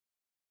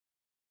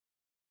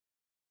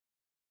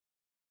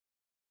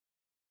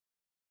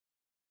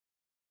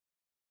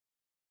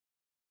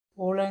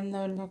Woollen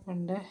നൂലിനെ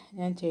കൊണ്ട്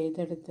ഞാൻ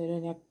ചെയ്തെടുത്തൊരു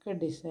neck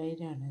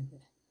ഡിസൈനാണിത്.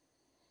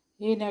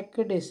 ഈ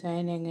നെക്ക്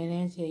ഡിസൈൻ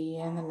എങ്ങനെയാണ്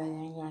ചെയ്യുക എന്നുള്ളത്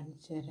ഞാൻ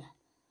കാണിച്ചു തരാം.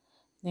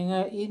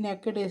 നിങ്ങൾ ഈ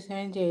നെക്ക്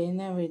ഡിസൈൻ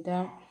ചെയ്യുന്ന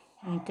വിധം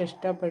എനിക്ക്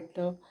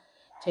ഇഷ്ടപ്പെട്ടു,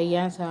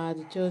 ചെയ്യാൻ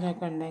സാധിച്ചു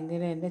എന്നൊക്കെ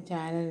ഉണ്ടെങ്കിൽ എൻ്റെ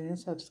ചാനലിന്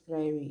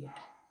സബ്സ്ക്രൈബ് ചെയ്യുക,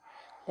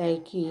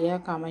 ലൈക്ക് ചെയ്യുക,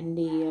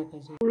 കമൻറ്റ് ചെയ്യുകയൊക്കെ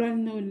ചെയ്യും. വൂളൻ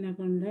നൂലിനെ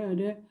കൊണ്ട്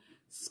ഒരു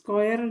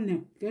സ്ക്വയർ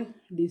നെക്ക്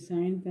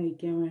ഡിസൈൻ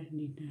തയ്ക്കാൻ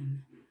വേണ്ടിയിട്ടാണ്.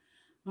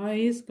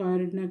 ഈ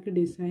സ്ക്വയർ നെക്ക്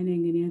ഡിസൈൻ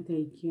എങ്ങനെയാണ്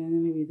തയ്ക്കുക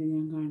എന്നുള്ള വിധം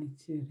ഞാൻ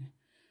കാണിച്ചു തരാം.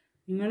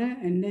 നിങ്ങൾ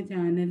എൻ്റെ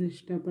ചാനൽ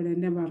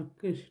എൻ്റെ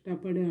വർക്ക്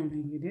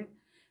ഇഷ്ടപ്പെടുകയാണെങ്കിൽ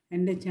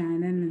എൻ്റെ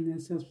ചാനലിന്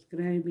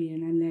സബ്സ്ക്രൈബ്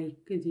ചെയ്യണം,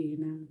 ലൈക്ക്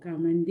ചെയ്യണം,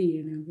 കമൻറ്റ്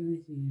ചെയ്യണം, ഒക്കെ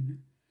ചെയ്യണം.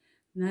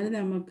 എന്നാലും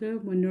നമുക്ക്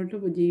മുന്നോട്ട്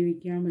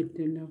ജീവിക്കാൻ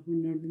പറ്റുമല്ലോ,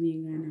 മുന്നോട്ട്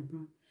നീങ്ങാൻ.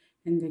 അപ്പം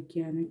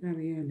എന്തൊക്കെയാണെന്നൊക്കെ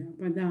അറിയാമല്ലോ.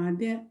 അപ്പോൾ അത്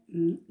ആദ്യം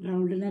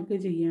റൗണ്ട് നെക്ക്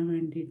ചെയ്യാൻ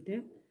വേണ്ടിയിട്ട്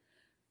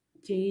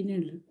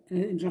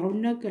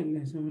റൗണ്ട് നെക്കല്ല,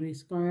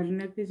 സ്ക്വയർ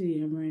നെക്ക്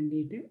ചെയ്യാൻ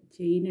വേണ്ടിയിട്ട്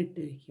ചെയിൻ ഇട്ട്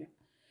വയ്ക്കുക.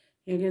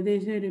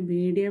 ഏകദേശം ഒരു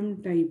മീഡിയം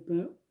ടൈപ്പ്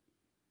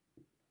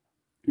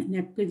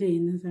നെക്ക്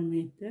ചെയ്യുന്ന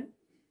സമയത്ത്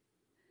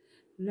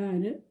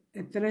എല്ലാവരും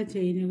എത്ര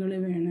ചെയിനുകൾ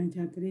വേണം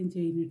വെച്ചാൽ അത്രയും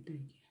ചെയിൻ ഇട്ട്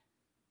വയ്ക്കുക.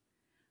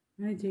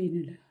 അങ്ങനെ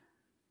ചെയിനിടുക.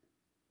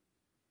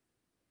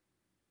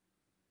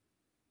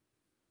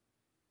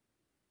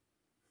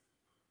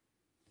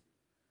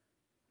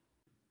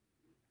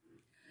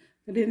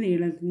 ഒരു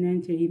നീളത്തിൽ ഞാൻ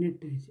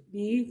ചെയിനിട്ട് വെച്ചു.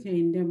 ഈ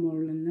ചെയിൻ്റെ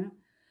മുകളിൽ നിന്ന്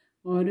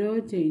ഓരോ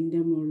ചെയിൻ്റെ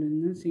മുകളിൽ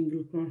നിന്ന്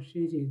സിംഗിൾ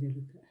ക്രോഷ്യ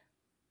ചെയ്തെടുക്കുക.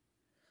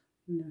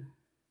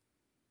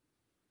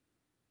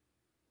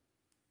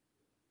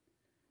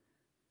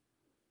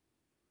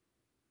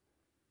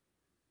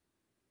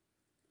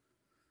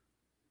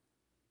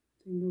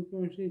 സിംഗിൾ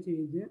ക്രോഷ്യ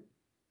ചെയ്ത്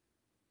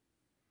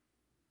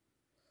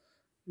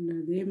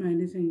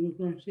അതേമാതിരി സിംഗിൾ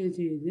ക്രോഷ്യ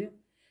ചെയ്ത്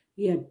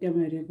ഈ അറ്റം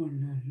വരെ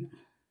കൊണ്ടുവരണം.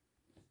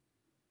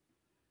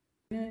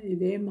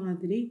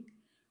 ഇതേമാതിരി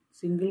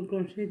സിംഗിൾ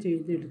ക്രോഷ്യ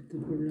ചെയ്തെടുത്ത്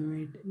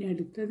ഫുള്ളായിട്ട്. ഇനി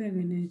അടുത്തത്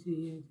എങ്ങനെയാണ്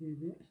ചെയ്യുക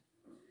ചെയ്ത്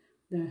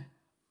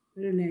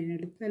ഒരു ലൈൻ,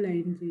 അടുത്ത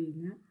ലൈൻ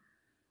ചെയ്യുന്ന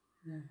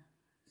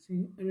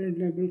ഒരു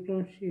ഡബിൾ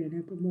ക്രോഷ്യയാണ്.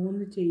 അപ്പോൾ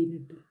 3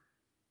 ചെയിനിട്ട്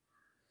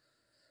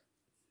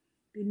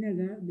പിന്നെ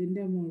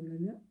ഇതിൻ്റെ മുകളിൽ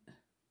നിന്ന്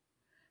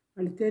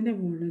അടുത്തതിൻ്റെ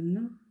മുകളിൽ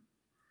നിന്ന്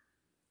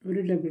ഒരു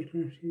ഡബിൾ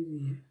ക്രോഷ്യ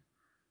ചെയ്യുക.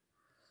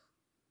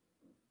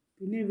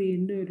 പിന്നെ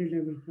വീണ്ടും ഒരു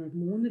ഡബിൾ ക്രോഷ്യ,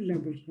 3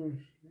 ഡബിൾ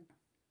ക്രോഷ്യ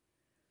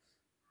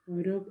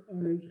ഓരോ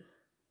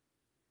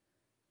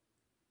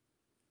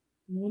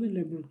 3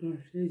 ഡബിൾ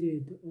ക്രോഷ്യ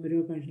ചെയ്ത് ഓരോ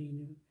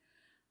കണ്ണിനും.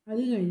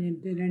 അത്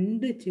കഴിഞ്ഞിട്ട്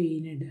 2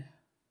 ചെയിനിടുക.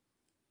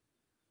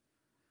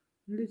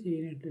 2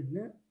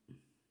 ചെയിനിട്ടിട്ട്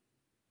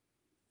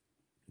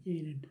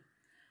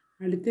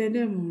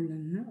അടുത്തതിൻ്റെ മുകളിൽ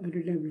നിന്ന് ഒരു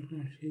ഡബിൾ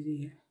ക്രോഷ്യ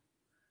ചെയ്യുക.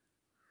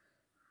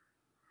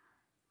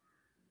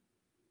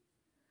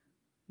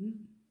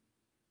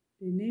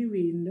 പിന്നെ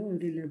വീണ്ടും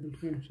ഒരു ഡബിൾ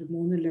ക്രോഷ്യ,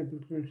 3 ഡബിൾ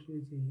ക്രോഷ്യ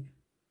ചെയ്യുക.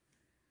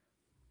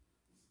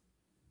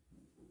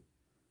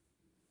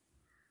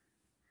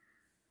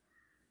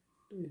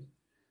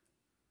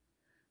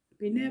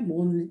 പിന്നെ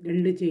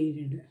 2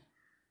 ചെയിനിടുക.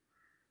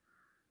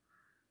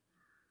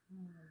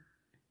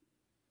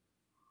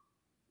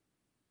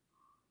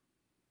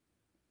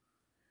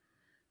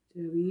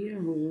 ചെറിയ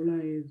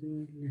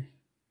ഹോളായതുപോലെ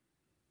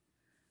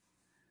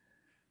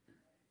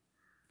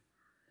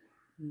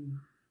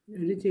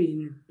ഒരു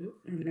ചെയിനിട്ട്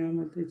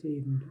രണ്ടാമത്തെ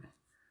ചെയിനിടുക.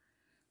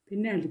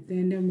 പിന്നെ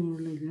അടുത്തതിൻ്റെ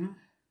മുകളിൽ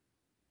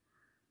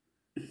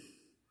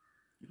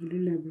ഒരു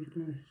ഡബിൾ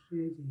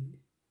ക്രോഷ്യ ചെയ്യുക.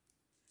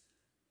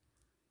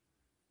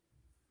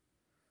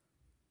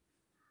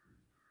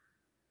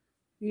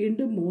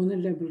 വീണ്ടും 3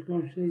 ഡബിൾ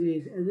ക്രോഷ്യ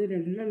ചെയ്ത്, അത്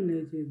 2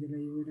 ചെയ്തില്ല,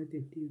 ഇവിടെ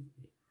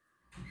തെറ്റിപ്പോയി.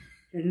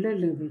 2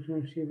 ഡബിൾ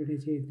ക്രോഷ്യ ഇവിടെ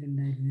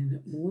ചെയ്തിട്ടുണ്ടായിരുന്നത്,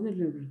 3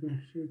 ഡബിൾ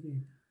ക്രോഷ്യ ചെയ്തു.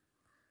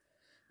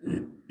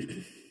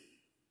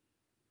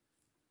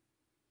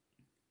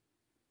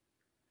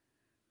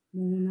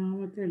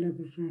 മൂന്നാമത്തെ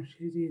ഡബിൾ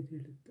ക്രോഷ്യ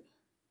ചെയ്തെടുത്തു.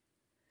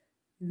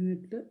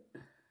 എന്നിട്ട്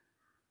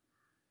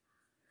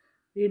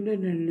വീണ്ടും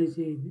 2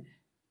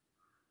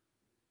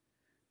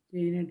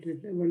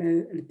 ചെയിനിട്ടിട്ട് ഇവിടെ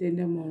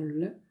അടുത്തതിൻ്റെ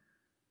മുകളിൽ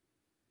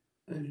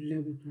ഒരു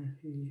ഡബിൾ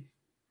ക്രോഷ്യ ചെയ്യുക.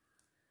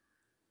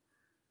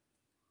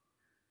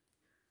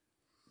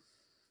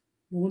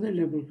 3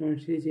 ഡബിൾ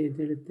ക്രോഷ്യ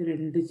ചെയ്തെടുത്ത്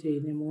 2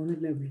 ചെയിന് 3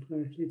 ഡബിൾ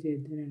ക്രോഷ്യ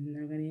ചെയ്ത് 2.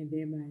 അങ്ങനെ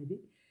ഇതേമാതിരി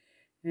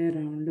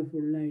റൗണ്ട്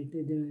ഫുള്ളായിട്ട്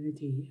ഇതുവരെ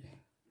ചെയ്യുക.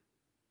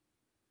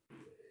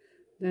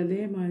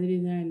 അതേമാതിരി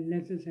ഞാൻ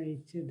എല്ലാത്തും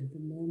തയ്ച്ചെടുത്ത്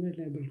 3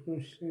 ഡബിൾ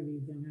ക്രോഷ്യ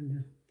വീതം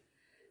ഉണ്ടാകും.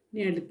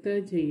 ഇനി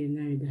അടുത്തത് ചെയ്യുന്ന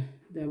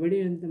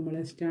ഇതെവിടെയാണ് നമ്മൾ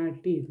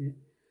സ്റ്റാർട്ട് ചെയ്ത്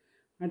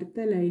അടുത്ത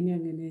ലൈൻ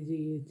എങ്ങനെയാണ്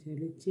ചെയ്യുക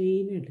വെച്ചാൽ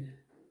ചെയിനിടുക.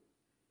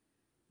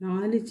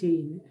 4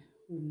 ചെയിന്,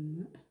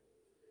 1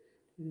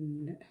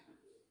 2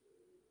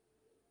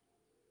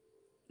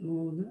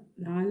 3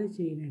 4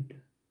 ചെയിനിട്ട്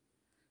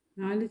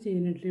 4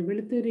 ചെയിനിട്ട്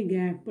ഇവിടുത്തെ ഒരു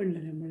ഗ്യാപ്പ്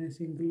ഉണ്ടല്ലോ, നമ്മൾ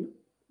സിംഗിൾ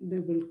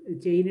ഡബിൾ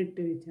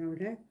ചെയിനിട്ട് വെച്ച്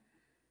അവിടെ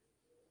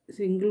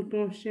സിംഗിൾ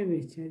ക്രോഷ്യ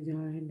വെച്ച്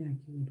ജോയിൻ്റ്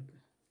ആക്കി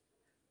കൊടുക്കുക.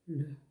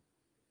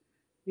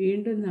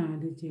 വീണ്ടും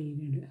 4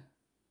 ചെയിനിടുക.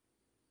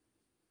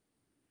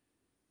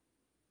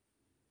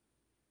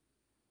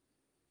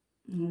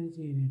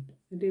 ചെയിനിട്ട്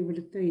എന്നിട്ട്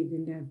ഇവിടുത്തെ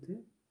ഇതിൻ്റെ അകത്ത്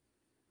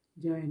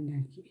ജോയിൻ്റ്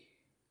ആക്കി.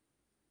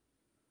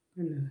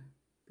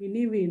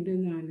 പിന്നെ വീണ്ടും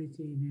 4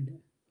 ചെയിൻ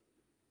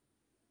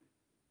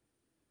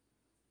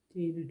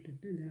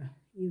ഇട്ടിട്ട് ഇതാ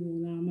ഈ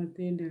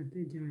മൂന്നാമത്തേൻ്റെ അകത്ത്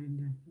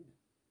ജോയിൻ്റ് ആക്കുക.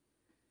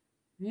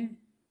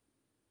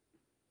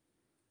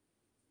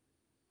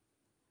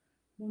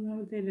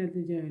 മൂന്നാമത്തേൻ്റെ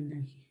അകത്ത് ജോയിൻ്റ്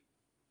ആക്കി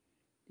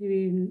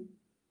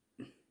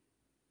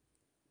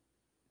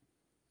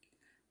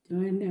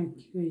ജോയിൻ്റ്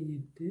ആക്കി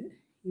കഴിഞ്ഞിട്ട്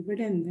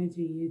ഇവിടെ എന്താ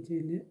ചെയ്യുക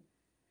വെച്ചാൽ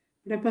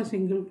ഇവിടെ ഇപ്പോൾ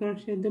സിംഗിൾ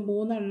ക്രോഷ്യ ഇത്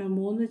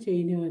 3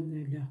 ചെയിന്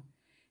വന്നല്ലോ.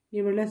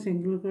 ഇവിടെ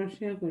സിംഗിൾ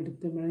ക്രോഷ്യ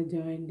കൊടുത്ത് നമ്മൾ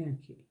ജോയിൻ്റ്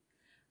ആക്കി.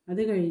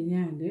 അത്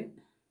കഴിഞ്ഞാൽ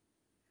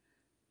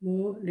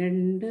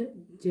 2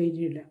 ചെയിൻ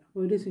ഇടുക.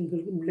 ഒരു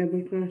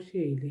ഡബിൾ ക്രോഷ്യ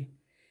ഇല്ലേ,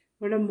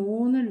 ഇവിടെ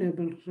 3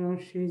 ഡബിൾ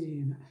ക്രോഷ്യ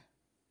ചെയ്യണം.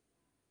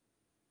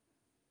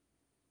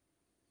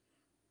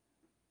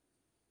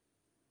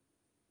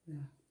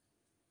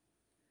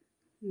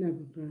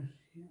 ഡബിൾ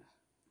ക്രോഷ്യ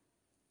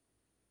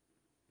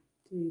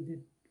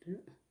ചെയ്തിട്ട്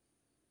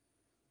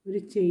ഒരു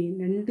ചെയിൻ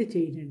 2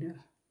 ചെയിൻ ഇടുക.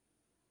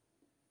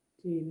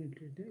 ചെയിൻ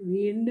ഇട്ടിട്ട്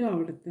വീണ്ടും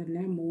അവിടെ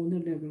തന്നെ 3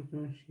 ഡബിൾ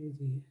ക്രോഷ്യ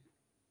ചെയ്യുക.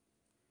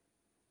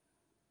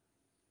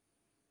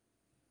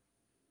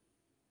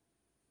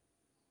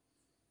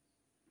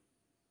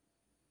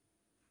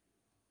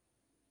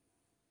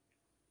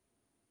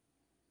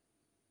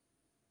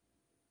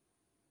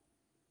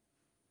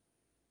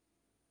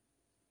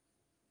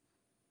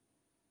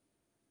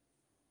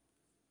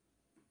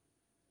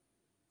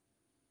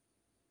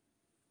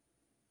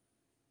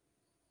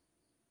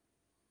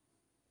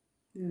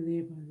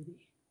 അതേമാതിരി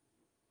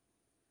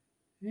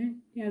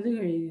അത്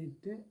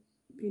കഴിഞ്ഞിട്ട്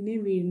പിന്നെ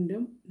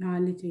വീണ്ടും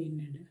 4 ചെയിൻ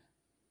ഇടുക.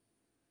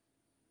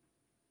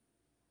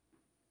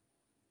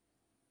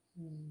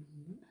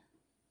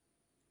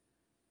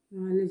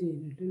 4 ചെയിൻ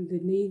ഇട്ട്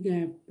ഇതിൻ്റെ ഈ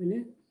ഗ്യാപ്പിൽ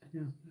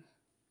ഇതാക്കുക.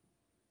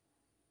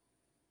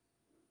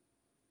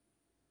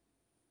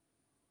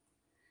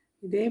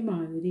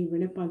 ഇതേമാതിരി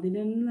ഇവിടെ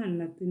 11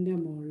 എണ്ണത്തിൻ്റെ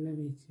മുകളിൽ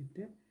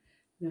വെച്ചിട്ട്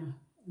ഇതാ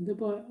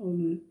ഇതിപ്പോൾ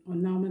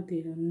ഒന്നാമത്തെ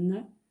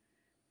 1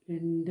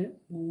 2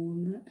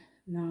 3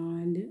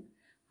 4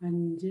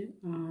 5 6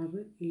 7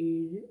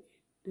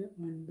 8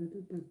 9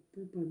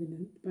 10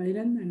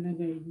 11 എണ്ണം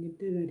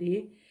കഴിഞ്ഞിട്ട്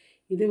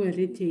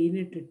ഇതുവരെ ചെയിൻ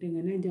ഇട്ടിട്ട്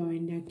ഇങ്ങനെ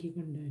ജോയിൻ്റ് ആക്കി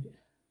കൊണ്ടുവരിക.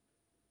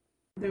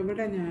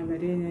 ഇതവിടെ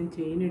ഞാൻ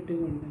ചെയിൻ ഇട്ട്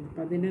കൊണ്ടുവന്നു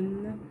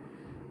 11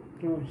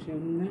 ക്രോഷ്യ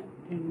 1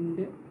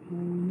 2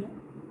 3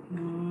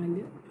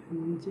 4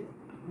 5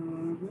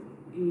 6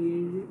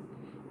 7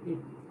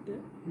 8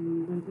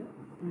 9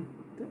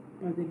 10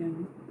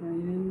 11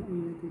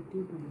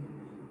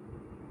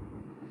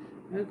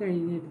 അത്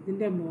കഴിഞ്ഞിട്ട്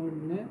ഇതിൻ്റെ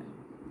മുകളിൽ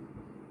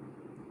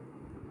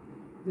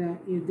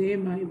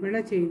ഇതേമാതിരി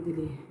ഇവിടെ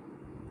ചെയ്തില്ലേ,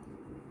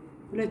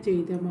 ഇവിടെ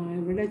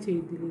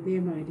ചെയ്തില്ല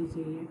ഇതേമാതിരി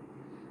ചെയ്യുക.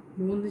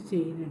 3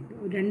 ചെയിൻ ഇട്ട്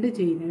 2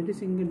 ചെയിൻ ഒരു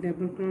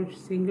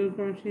സിംഗിൾ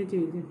ക്രോഷ്യ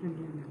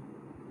ചെയ്തിട്ടുണ്ടല്ലോ.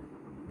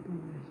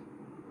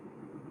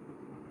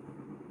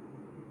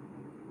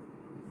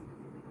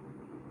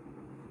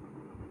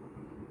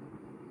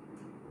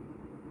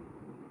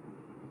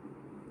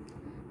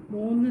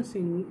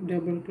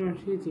 ഡബിൾ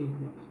ക്രോഷ്യ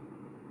ചെയ്യുക.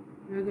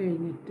 അത്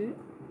കഴിഞ്ഞിട്ട്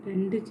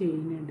 2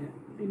 ചെയിൻ ഇടുക.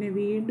 പിന്നെ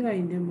വീണ്ടും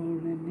അതിൻ്റെ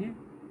മുകളിൽ തന്നെ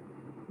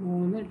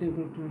 3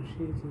 ഡബിൾ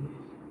ക്രോഷ്യ ചെയ്യുക.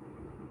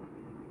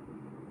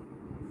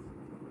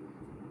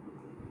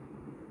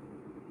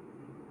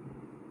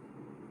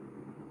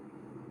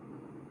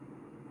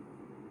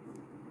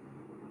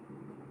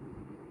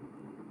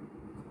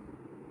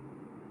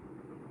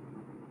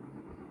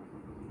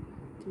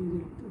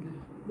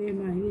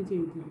 ഇതേമാതിരി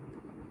ചെയ്തെടുത്തു.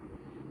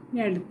 ഇനി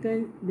അടുത്ത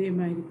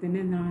ഇതേമാതിരി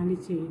തന്നെ 4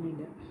 ചെയിൻ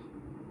ഇടുക.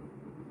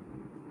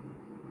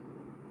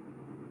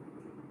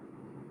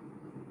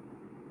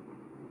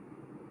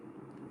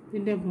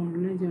 ഇതിൻ്റെ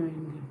മുകളിൽ ജോയിൻ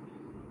ചെയ്യും.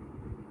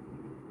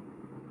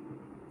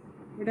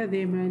 ഇവിടെ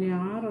അതേമാതിരി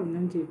 6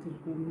 എണ്ണം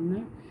ചെയ്തെടുക്കും.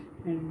 1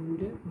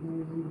 2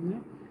 3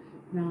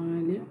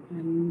 4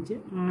 5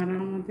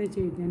 6ാമത്തെ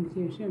ചെയ്തതിന്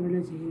ശേഷം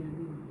ഇവിടെ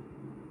ചെയ്യാതെ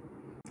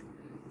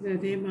ഇത്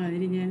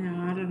അതേമാതിരി ഞാൻ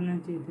 6 എണ്ണം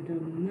ചെയ്തിട്ട്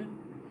 1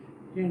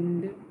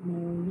 2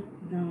 3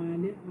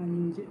 4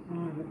 5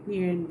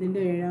 6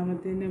 ഇതിൻ്റെ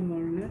 7ാമത്തേൻ്റെ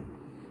മുകളിൽ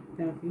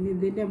ഇതാക്കി.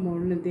 ഇതിൻ്റെ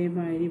മുകളിൽ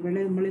ഇതേമാതിരി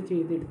ഇവിടെ നമ്മൾ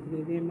ചെയ്തെടുത്തത്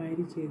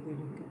ഇതേമാതിരി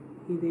ചെയ്തെടുക്കുക.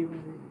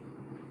 ഇതേമാതിരി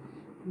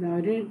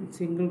ഒരു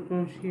സിംഗിൾ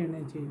ക്രോഷ്യയാണ്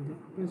ചെയ്യുന്നത്.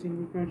 അപ്പോൾ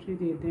സിംഗിൾ ക്രോഷ്യ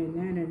ചെയ്ത്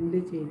കഴിഞ്ഞാൽ 2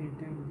 ചെയിൻ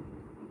ഇട്ടാൽ മതി.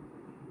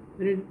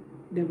 ഒരു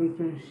ഡബിൾ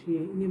ക്രോഷ്യ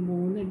ഇനി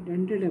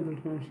 2 ഡബിൾ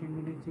ക്രോഷ്യം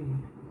കൂടെ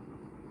ചെയ്യാം.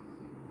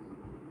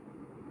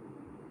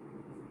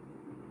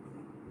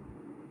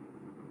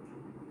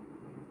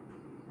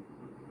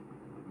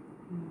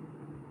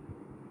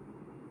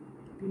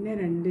 പിന്നെ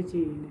 2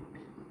 ചെയിൻ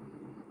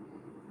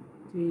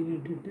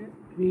ഇട്ടിട്ട്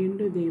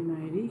വീണ്ടും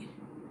ഇതേമാതിരി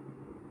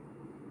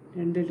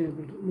 3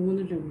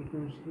 ഡബിൾ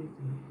ക്രോഷ്യ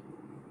ചെയ്യാം.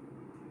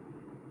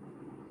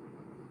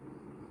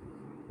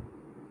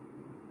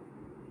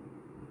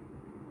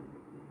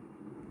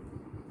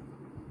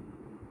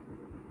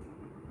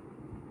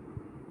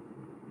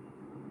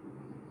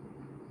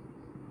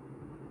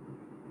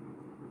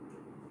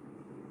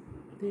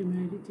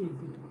 ഇതേമാതിരി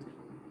ചെയ്തെടുത്ത്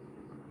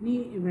ഇനി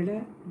ഇവിടെ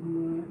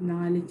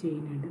 4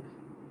 ചെയിൻ ഇടുക.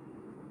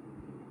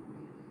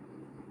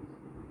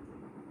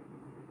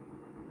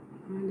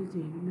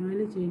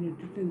 4 ചെയിൻ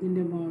ഇട്ടിട്ട്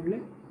ഇതിൻ്റെ മുകളിൽ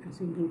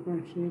സിംഗിൾ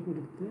ക്രോഷേ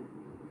കൊടുത്ത്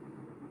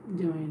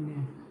ജോയിൻ്റ്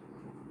ആക്കുക.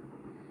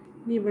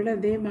 ഇനി ഇവിടെ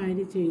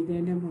അതേമാതിരി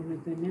ചെയ്തതിൻ്റെ മുകളിൽ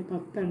തന്നെ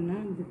 10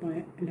 എണ്ണം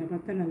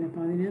അല്ല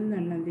 11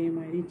 എണ്ണം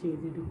അതേമാതിരി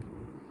ചെയ്തെടുക്കും.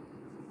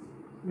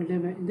 ഇവിടെ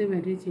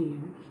ഇതുവരെ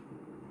ചെയ്യണം.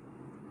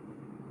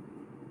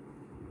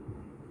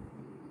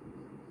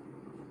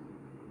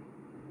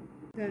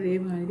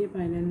 അതേമാതിരി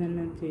 11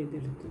 എണ്ണം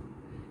ചെയ്തെടുത്തു.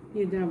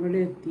 ഇത് അവിടെ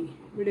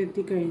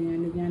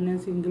എത്തിക്കഴിഞ്ഞാൽ ഞാൻ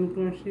സിംഗിൾ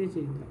ക്രോഷേ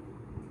ചെയ്തു.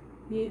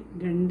 ഈ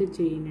 2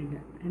 ചെയിൻ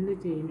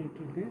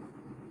ഇട്ടിട്ട്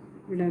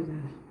ഇവിടെ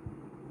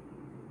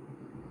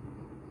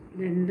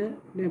 2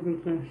 ഡബിൾ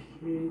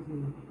ക്രോഷേ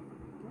ചെയ്യും.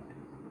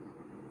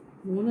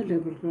 3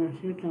 ഡബിൾ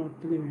ക്രോഷേ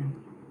ടോട്ടൽ വേണം.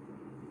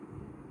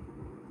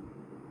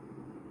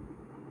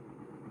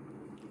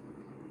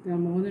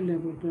 3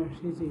 ഡബിൾ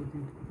ക്രോഷേ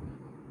ചെയ്തെടുക്കുക.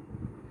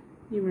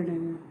 ഇവിടെ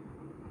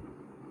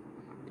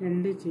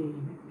 2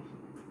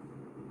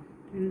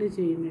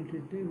 ചെയിൻ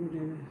ഇട്ടിട്ട്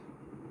ഇവിടെ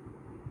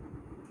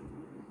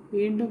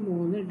വീണ്ടും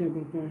 3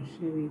 ഡബിൾ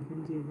ക്രോഷേ വീതം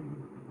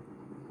ചെയ്തെടുക്കുക.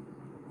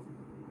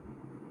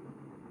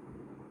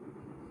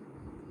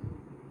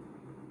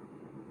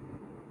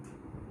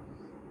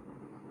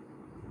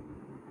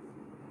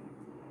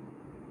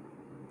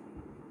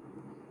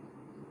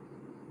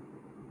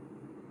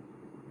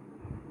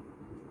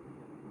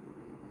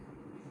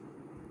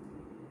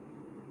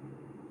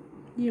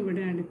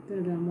 ഇവിടെ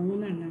അടുത്തത്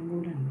 3 എണ്ണം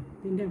കൂടെ ഉണ്ട്.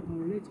 ഇതിൻ്റെ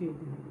മുകളിൽ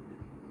ചെയ്തെടുക്കുക.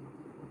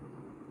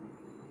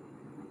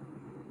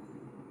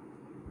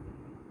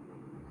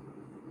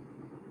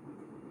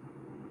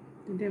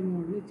 ഇതിൻ്റെ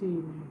മുകളിൽ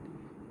ചെയ്യുന്നുണ്ട്.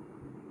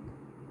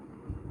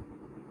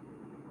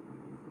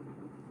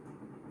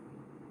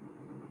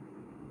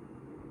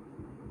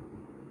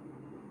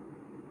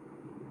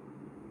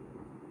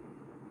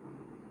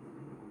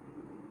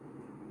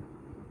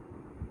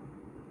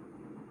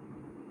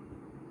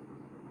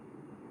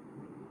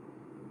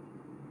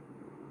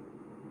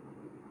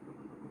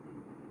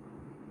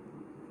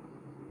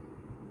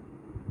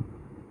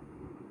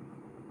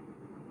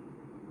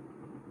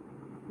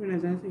 ഇവിടെ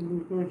സിംഗിൾ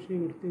ക്രോഷേ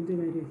കൊടുത്ത്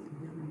ഇതുവരെ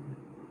എത്തിക്കുന്നുണ്ട്.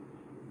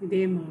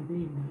 ഇതേമാതിരി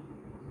ഉണ്ടാവും.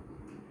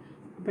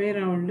 അപ്പോൾ ഈ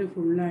റൗണ്ട്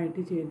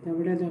ഫുള്ളായിട്ട് ചെയ്ത്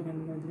അവിടെ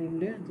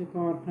തുടങ്ങുന്നുണ്ട്. അത്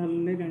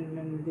കോർണറിൽ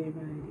 2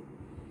 ഇതേമാതിരി.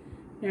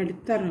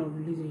 അടുത്ത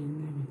റൗണ്ടിൽ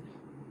ചെയ്യുന്ന വിധം.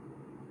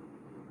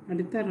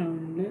 അടുത്ത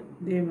റൗണ്ടിൽ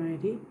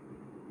ഇതേമാതിരി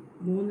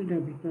 3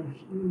 ഡബിൾ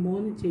ക്രോഷേ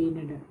 3 ചെയിൻ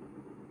ഇടുക.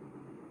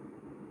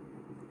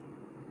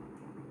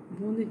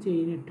 3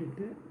 ചെയിൻ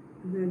ഇട്ടിട്ട്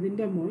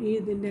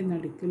ഇതിൻ്റെ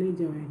നടുക്കിൽ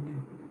ജോയിൻ്റ്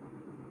ആക്കുക.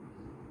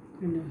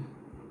 കണ്ടോ?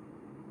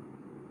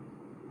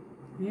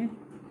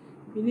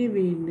 ഇനി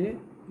വീണ്ടും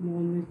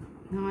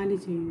 4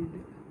 ചെയിനിട്ട്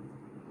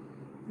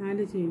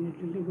 4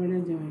 ചെയിനിട്ടിട്ട് ഇവിടെ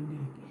ജോയിൻ്റ്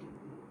ആക്കി.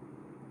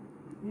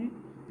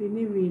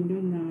 പിന്നെ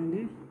വീണ്ടും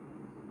 4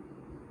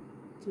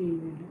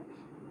 ചെയിനിട്ട്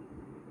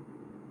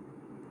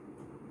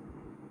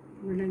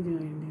ഇവിടെ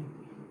ജോയിൻ്റ്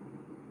ആക്കി.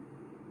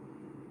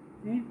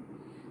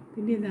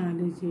 പിന്നെ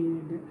 4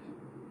 ചെയിനിട്ട്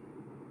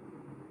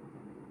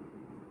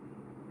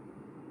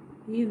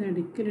ഈ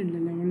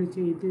നടുക്കിലുണ്ടല്ലോ നമ്മൾ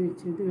ചെയ്ത്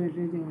വെച്ചത്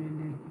വരെ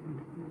ജോയിൻ്റ് ആക്കി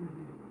കൊടുക്കുന്നുണ്ട്.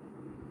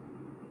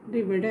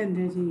 ഇവിടെ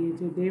എന്താ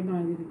ചെയ്യുക?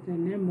 ഇതേമാതിരി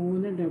തന്നെ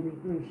 3 ഡബിൾ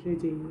ക്രോഷേ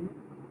ചെയ്യുക.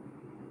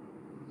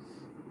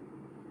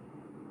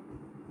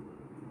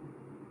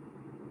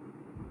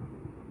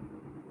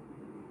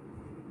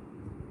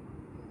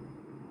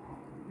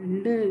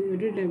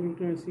 ഒരു ഡബിൾ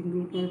ക്രോഷ്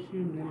സിംഗിൾ ക്രോഷേ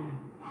ഉണ്ടല്ലോ.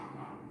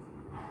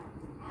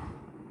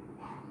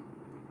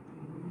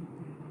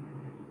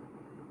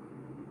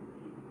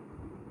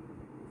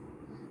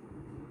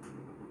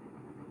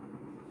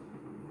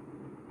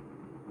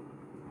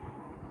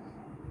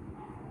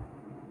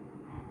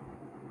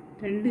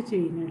 രണ്ട്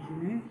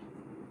ചെയിനിടണേ.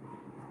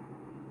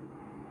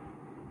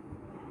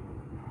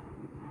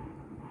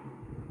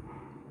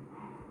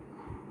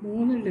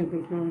 മൂന്ന് ഡബിൾ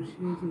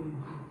ക്രോഷേ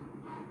ചെയ്യുക.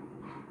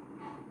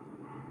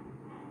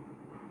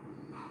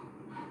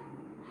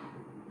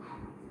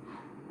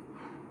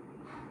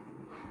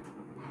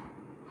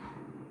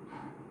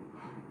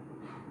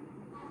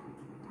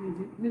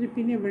 എന്നിട്ട്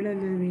പിന്നെ ഇവിടെ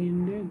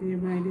വീണ്ടും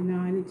ഇതേമാതിരി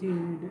 4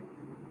 ചെയിനിട്ട്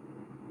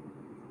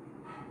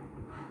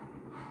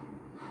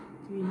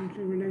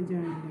ഇവിടെ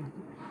ജോയിൻ്റ്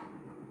ആക്കുക.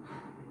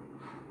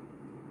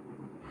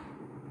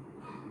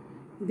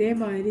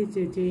 ഇതേമാതിരി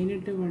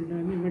ചെയിനിട്ട്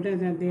കൊണ്ടുവന്ന് ഇവിടെ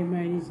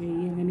അതേമാതിരി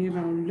ചെയ്യും. ഇങ്ങനെ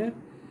റൗണ്ട്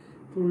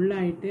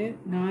ഫുള്ളായിട്ട്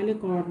 4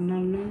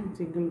 കോർണറിലും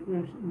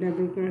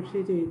ഡബിൾ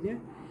ക്രോഷേ ചെയ്ത്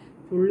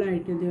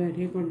ഫുള്ളായിട്ട്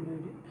ഇതുവരെ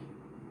കൊണ്ടുവരും.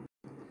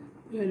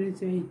 ഇതുവരെ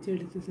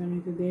തയ്ച്ചെടുത്ത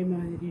സമയത്ത്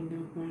ഇതേമാതിരി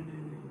ഉണ്ടാവും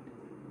കാണാനായിട്ട്.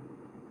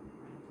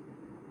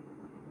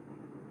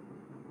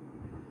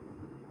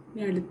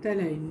 ഇനി അടുത്ത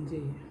ലൈൻ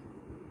ചെയ്യാം.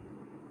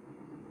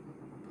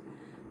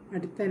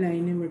 അടുത്ത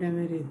ലൈൻ ഇവിടെ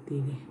വരെ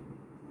എത്തിയില്ലേ.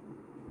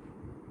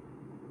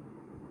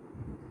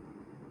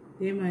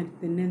 ഇതേമാതിരി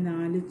തന്നെ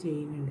 4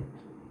 ചെയിനുണ്ട്.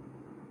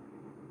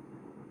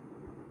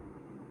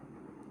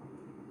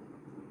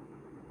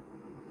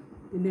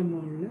 ഇതിൻ്റെ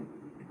മുകളിൽ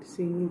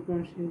സിംഗിൾ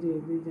ക്രോഷേ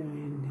ചെയ്ത്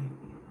ജോയിൻ്റ്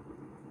ആക്കി.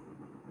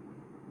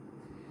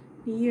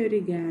 ഈ ഒരു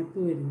ഗ്യാപ്പ്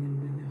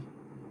വരുന്നുണ്ടല്ലോ,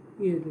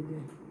 ഈ ഒരു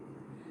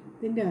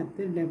ഇതിൻ്റെ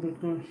അകത്ത് ഡബിൾ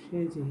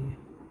ക്രോഷേ ചെയ്യുക.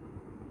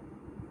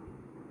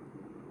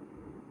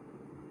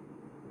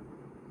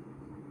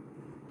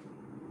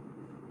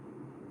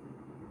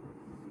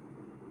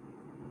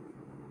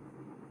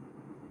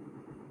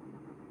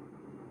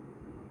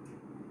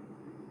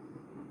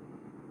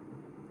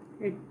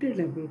 8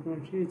 ഡബിൾ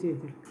ക്രോഷേ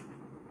ചെയ്തെടുക്കുക.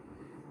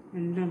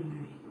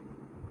 രണ്ടെണ്ണമായി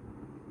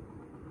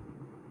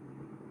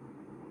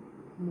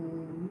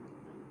 3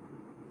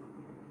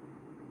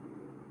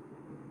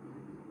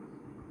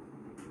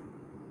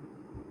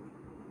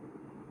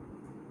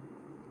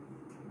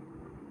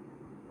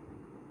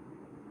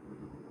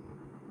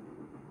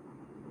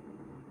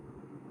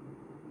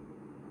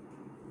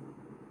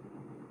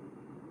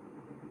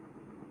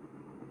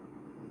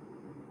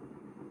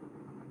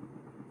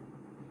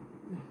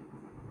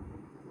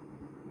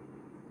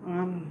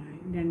 6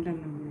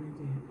 രണ്ടെണ്ണം കൂടെ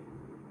ചെയ്യാം.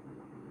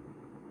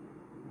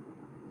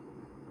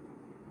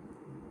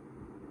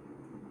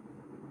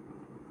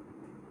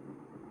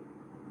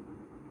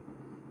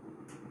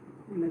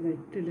 ഉള്ളത്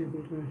 8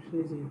 ഡബിൾ ക്രോഷേ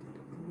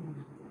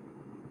ചെയ്തെടുക്കുന്നു.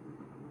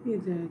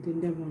 ഇത്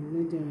അതിൻ്റെ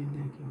മുകളിൽ ജോയിൻ്റ്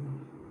ആക്കി പോകും.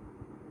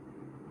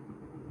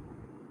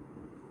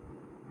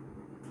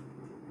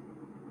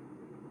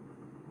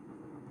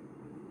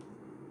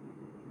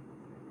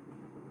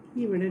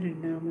 ഇവിടെ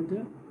രണ്ടാമത്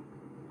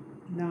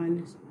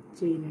 4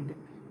 ചെയിനിട്ട്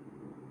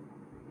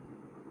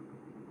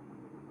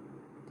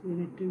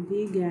ഈ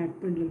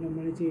ഗ്യാപ്പ് ഉണ്ടല്ലോ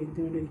നമ്മൾ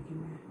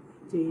ചെയ്തുകൊണ്ടിരിക്കുന്നത്,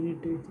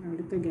 ചെയിനിട്ട് വെച്ച്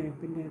അടുത്ത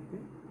ഗ്യാപ്പിൻ്റെ അകത്ത്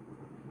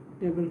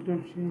ഡബിൾ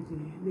ക്രോഷേ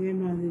ചെയ്യുക.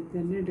 ഇതേമാതിരി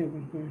തന്നെ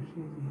ഡബിൾ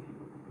ക്രോഷേ ചെയ്യുക.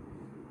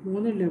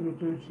 3 ഡബിൾ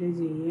ക്രോഷേ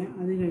ചെയ്യുക.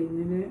 അത്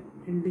കഴിഞ്ഞ്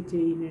 2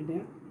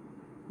 ചെയിനിടുക.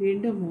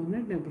 വീണ്ടും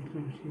 3 ഡബിൾ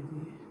ക്രോഷേ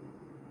ചെയ്യുക.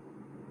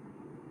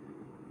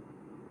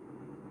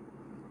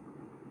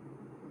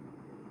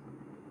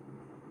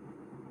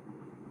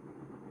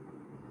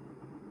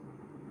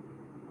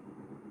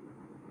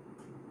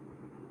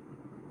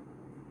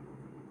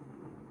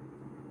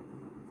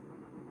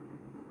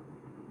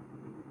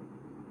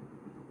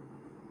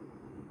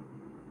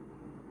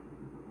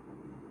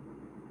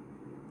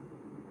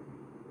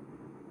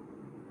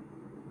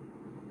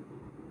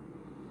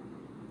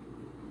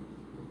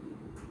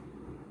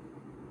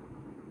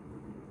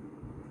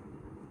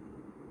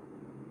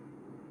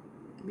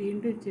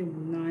 വീണ്ടും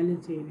 4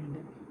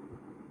 ചെയിനുണ്ട്.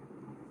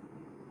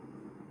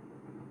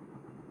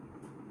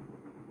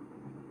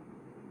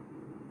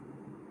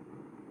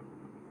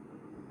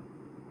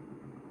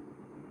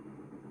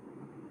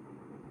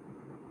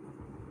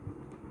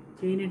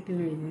 ചെയിനിട്ട്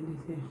കഴിഞ്ഞതിന്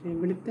ശേഷം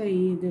ഇവിടുത്തെ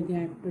ഇത്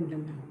ഗ്യാപ്പ്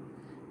ഉണ്ടല്ലോ,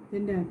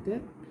 ഇതിൻ്റെ അകത്ത്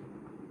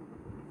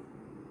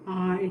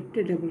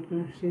 8 ഡബിൾ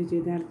ക്രോഷേ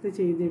ചെയ്ത് അടുത്ത്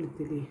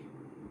ചെയ്തെടുത്തില്ലേ,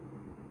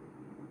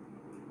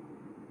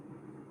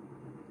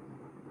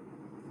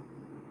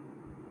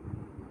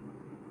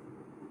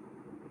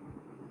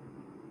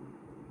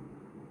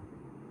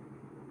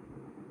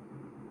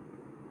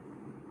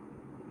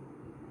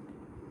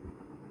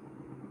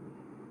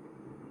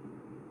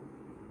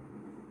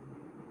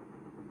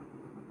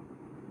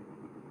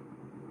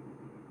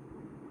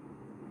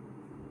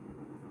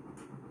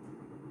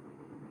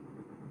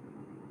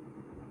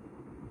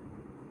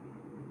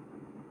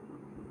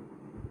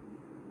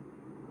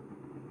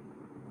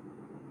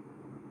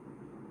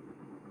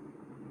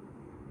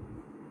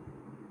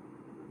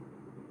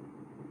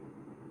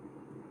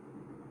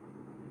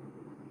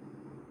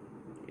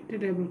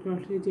 ഡബിൾ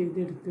ക്രോഷേ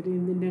ചെയ്തെടുത്തിട്ട്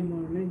ഇതിൻ്റെ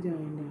മുകളിൽ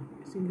ജോയിൻ്റ്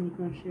ആക്കും. സിംഗിൾ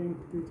ക്രോഷേ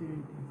എടുത്ത്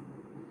ജോയിൻ്റ് ആക്കും.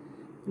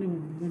 അങ്ങനെ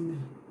വന്നിട്ടുണ്ട്.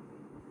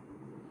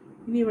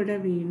 ഇനി ഇവിടെ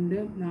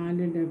വീണ്ടും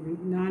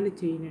 4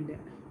 ചെയിനിടുക.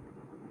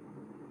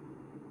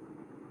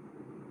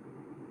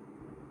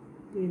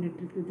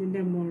 ചെയിനിട്ടിട്ട്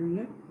ഇതിൻ്റെ മുകളിൽ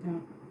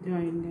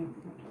ജോയിൻ്റ്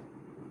ആക്കുക.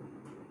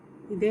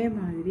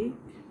 ഇതേമാതിരി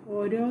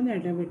ഓരോന്ന്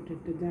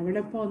ഇടവിട്ടിട്ട്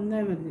അവിടെ ഇപ്പോൾ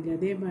 1 വന്നില്ല,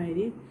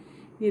 അതേമാതിരി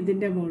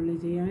ഇതിൻ്റെ മുകളിൽ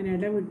ചെയ്യുക. അങ്ങനെ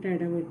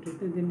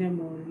ഇടവിട്ടിട്ട് ഇതിൻ്റെ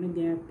മുകളിൽ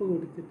ഗ്യാപ്പ്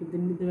കൊടുത്തിട്ട്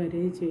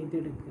ഇതുവരെ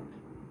ചെയ്തെടുക്കുക.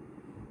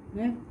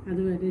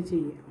 അതുവരെ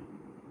ചെയ്യുക.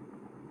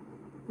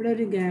 ഇവിടെ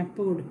ഒരു ഗ്യാപ്പ്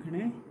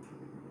കൊടുക്കണേ.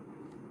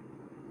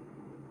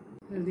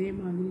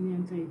 അതേമാതിരി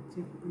ഞാൻ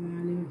തയ്ച്ച്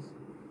 4 വശം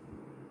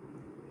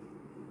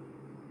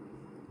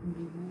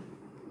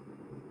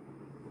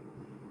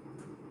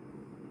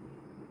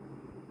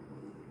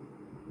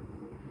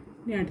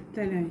ഇനി അടുത്ത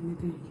ലൈന്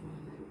തയ്ക്കുന്നത്.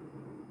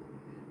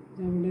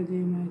 അവിടെ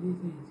അതേമാതിരി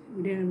തയ്ച്ച്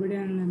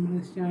എവിടെയാണ്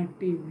നമ്മൾ സ്റ്റാർട്ട്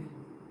ചെയ്തത്.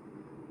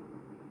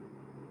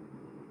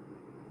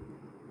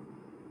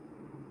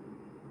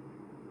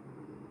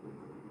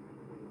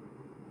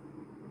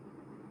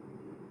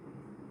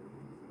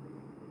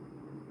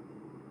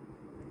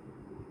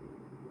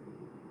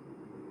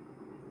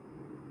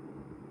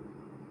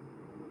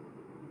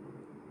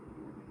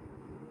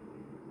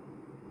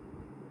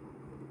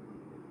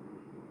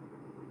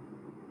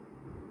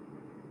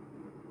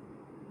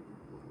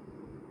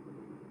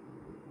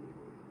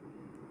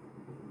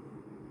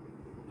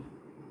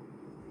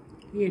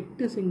 ഈ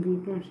 8 സിംഗിൾ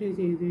ക്രോഷേ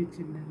ചെയ്ത്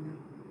വെച്ചിട്ടുണ്ടല്ലോ,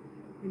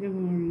 ഇതിൻ്റെ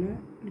മുകളിൽ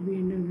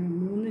വീണ്ടും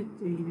 3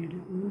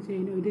 ചെയിനിടുക. 3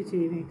 ചെയിൻ, 1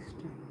 ചെയിൻ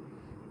എക്സ്ട്രാ.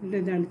 എന്നിട്ട്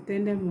ഇത്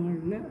അടുത്തതിൻ്റെ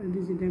മുകളിൽ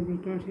ഒരു ഡബിൾ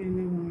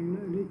ക്രോഷേൻ്റെ മുകളിൽ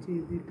ഒരു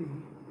ചെയ്തിട്ട്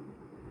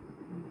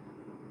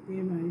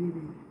ഇതേമാതിരി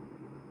വരും.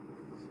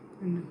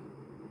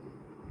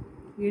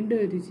 വീണ്ടും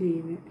ഒരു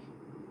ചെയിന്,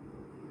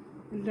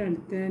 എന്നിട്ട്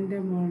അടുത്തതിൻ്റെ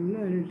മുകളിൽ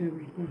ഒരു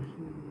ഡബിൾ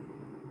ക്രോഷേ,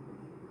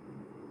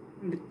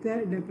 അടുത്ത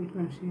ഡബിൾ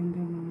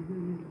ക്രോഷേൻ്റെ മുകളിൽ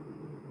ഒരു ഡബിൾ,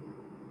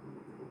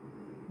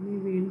 ഇനി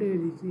വീണ്ടും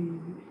ഒരു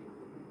ചെയിന്,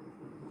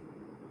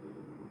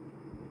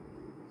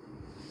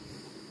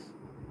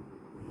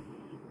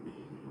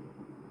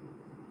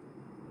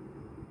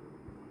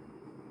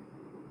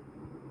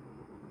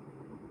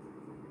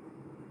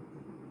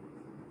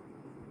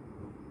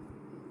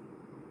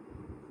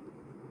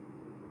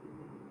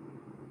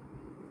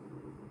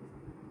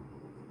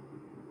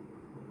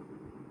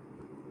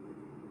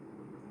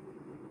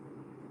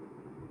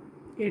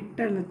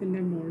 8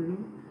 എണ്ണത്തിൻ്റെ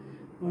മുകളിലും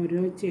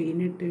ഓരോ ചെയിൻ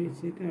ഇട്ട്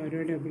വെച്ചിട്ട് ഓരോ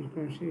ഡബിൾ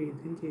ക്രോഷ്യ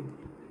വീതം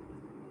ചെയ്തെടുക്കുക.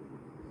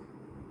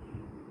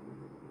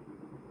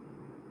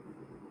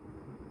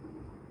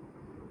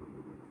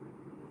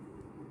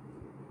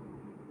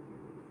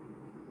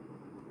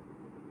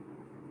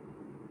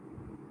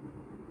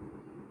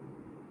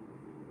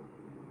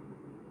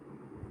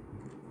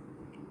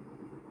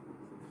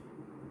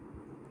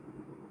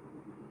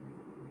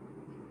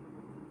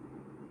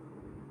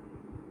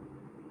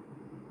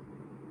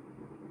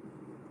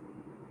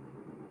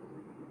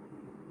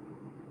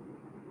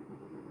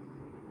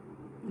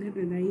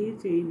 എന്നിട്ട് ഈ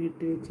ചെയിൻ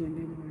ഇട്ട്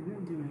വെച്ചതിൻ്റെ മുകളിൽ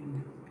ജോയിൻ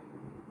ആക്കുക.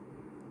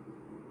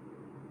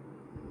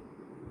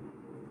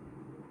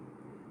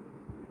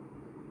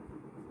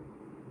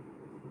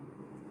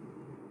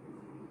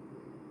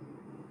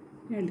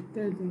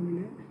 അടുത്തത് നമ്മൾ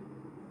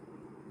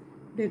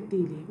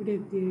ഇവിടെ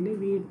എത്തിയാൽ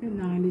വീണ്ടും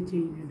 4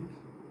 ചെയിൻ ഇടുക.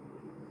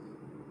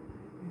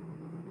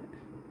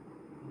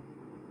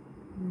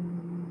 2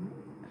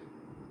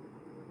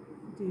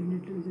 3 ചെയിൻ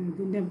ഇട്ട്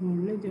ഇതിൻ്റെ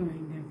മുകളിൽ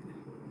ജോയിൻ ആക്കുക.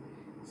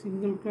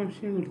 സിംഗിൾ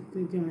ക്രോഷ്യ കൊടുത്ത്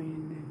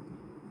ജോയിൻ ആക്കുക.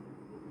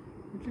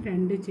 എന്നിട്ട്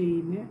 2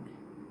 ചെയിൻ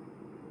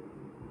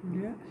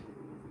ഇവിടെ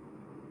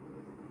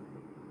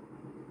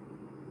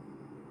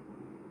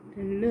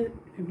 2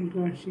 ഡബിൾ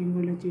ക്രോഷ്യയും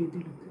കൂടെ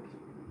ചെയ്തെടുക്കുക.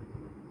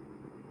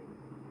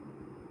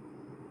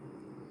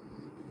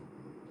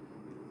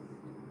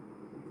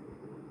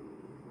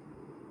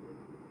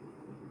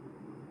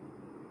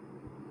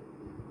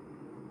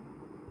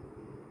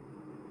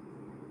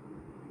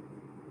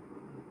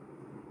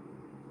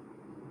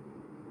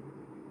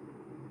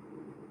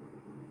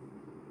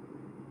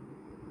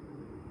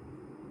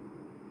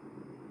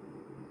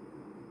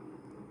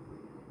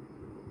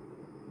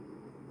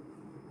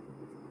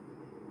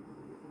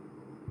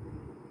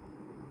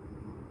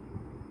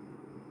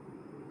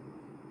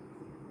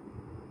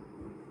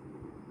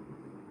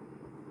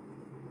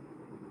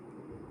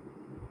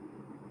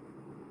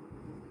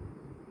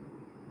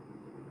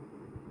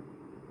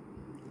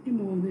 ഈ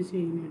 3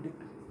 ചെയിൻ ഇടുക.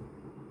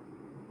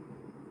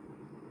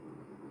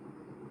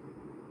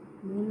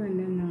 3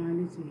 അല്ല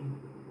 4 ചെയിൻ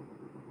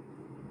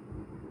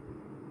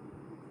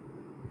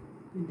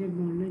ഇതിൻ്റെ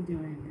മുകളിൽ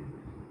ജോയിൻ ആക്കുക.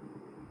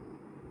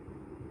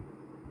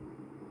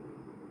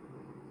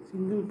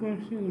 സിംഗിൾ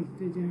ക്രോഷ്യ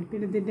കൊടുത്ത് ജോയിൻ.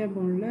 പിന്നെ ഇതിൻ്റെ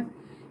മുകളിൽ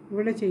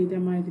ഇവിടെ ചെയ്ത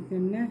മാതിരി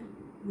തന്നെ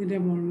ഇതിൻ്റെ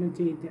മുകളിൽ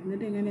ചെയ്ത്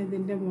എന്നിട്ട് ഇങ്ങനെ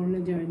ഇതിൻ്റെ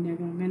മുകളിൽ ജോയിൻ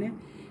ആക്കുക. അങ്ങനെ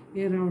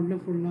ഈ റൗണ്ട്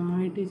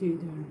ഫുള്ളായിട്ട്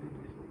ചെയ്ത്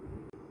കൊണ്ടുവരിക.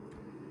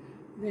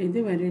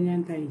 ഇതുവരെ ഞാൻ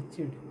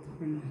തയ്ച്ചെടുത്തു.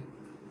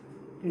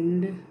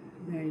 2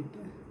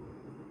 ഇതായിട്ട്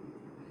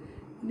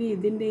ഇനി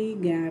ഇതിൻ്റെ ഈ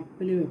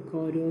ഗ്യാപ്പിൽ വെക്കുക.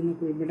 ഓരോന്ന്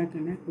ഇവിടെ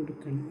തന്നെ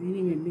കൊടുക്കണം.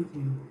 അതിന് വേണ്ടി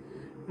ചെയ്യണം.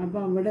 അപ്പോൾ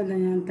അവിടെ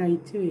ഞാൻ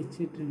തയ്ച്ച്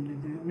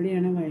വെച്ചിട്ടുണ്ട്.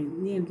 അവിടെയാണ്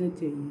ഇനി എന്താ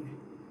ചെയ്യുക?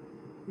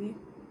 ഈ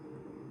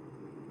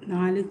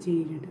 4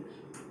 ചെയിൻ ഇടുക.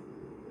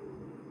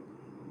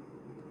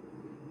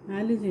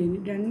 4 ചെയിൻ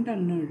 2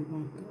 എണ്ണം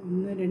ഒഴിവാക്കുക.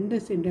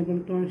 2 ഡബിൾ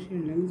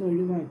ക്രോഷ്യ ഉള്ളത് അത്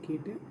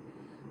ഒഴിവാക്കിയിട്ട്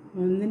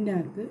ഒന്നിൻ്റെ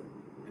അകത്ത്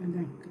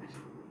ഇതാക്കുക.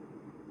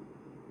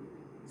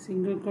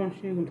 സിംഗിൾ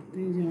ക്രോഷ്യ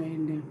കൊടുത്ത്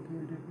ജോയിൻ ആക്കുക.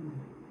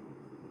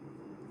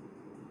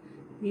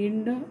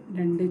 വീണ്ടും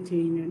 4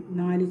 ചെയിൻ ഇടുക.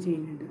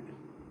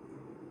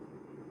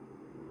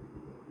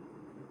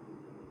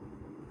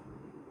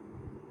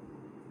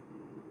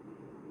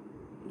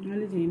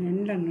 4 ചെയിൻ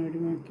 2 എണ്ണം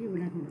ഒഴിവാക്കി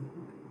ഇവിടെ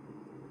കൊടുക്കുക.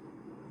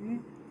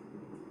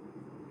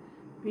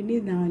 പിന്നെ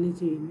 4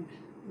 ചെയിൻ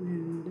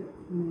 2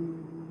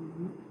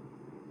 3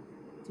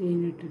 ചെയിൻ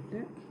ഇട്ടിട്ട്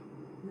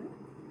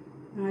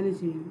 4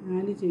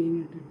 ചെയിൻ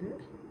ഇട്ടിട്ട്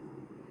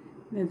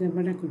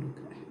ഇവിടെ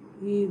കൊടുക്കുക.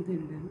 ഈ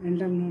ഇതുണ്ട്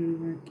 2 എണ്ണം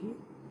ഒഴിവാക്കി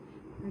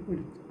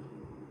കൊടുത്തു.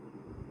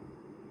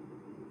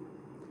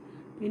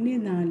 പിന്നെ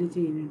 4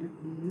 ചെയിൻ ഇടുക.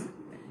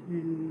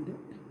 1 2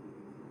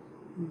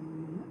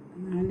 3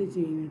 4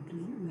 ചെയിൻ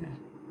ഇട്ടിട്ട്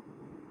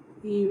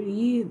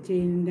ഈ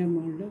ചെയിനിൻ്റെ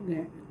മുകളിൽ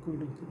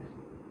കൊടുക്കുക.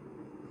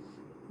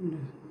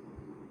 ഇവിടെ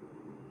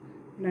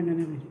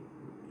അങ്ങനെ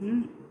വരും.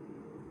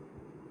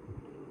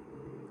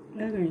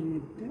 അത്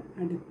കഴിഞ്ഞിട്ട്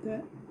അടുത്ത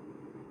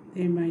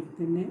ഇതേമാതിരി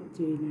തന്നെ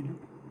ചെയിൻ ഇടുക.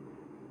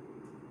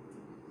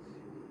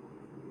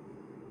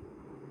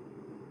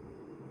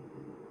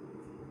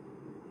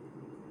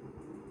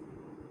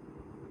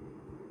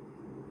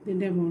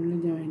 ഇതിൻ്റെ മുകളിൽ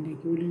ജോയിൻ്റ്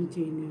ആക്കി ഇവിടെ ഒരു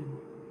ചെയിൻ വന്നു.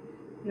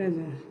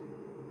 ഇവിടെ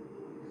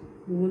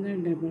 3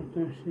 ഡബിൾ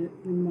ക്രോഷ്യ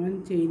 1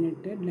 ചെയിൻ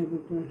ഇട്ട് ഡബിൾ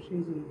ക്രോഷ്യ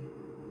ചെയ്യും.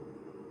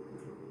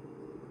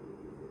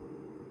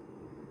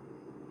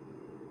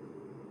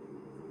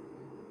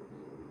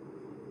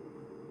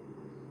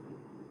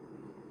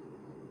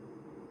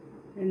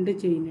 രണ്ട്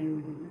ചെയിനാണ്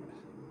ഇവിടെ.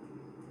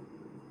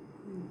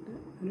 എന്നിട്ട്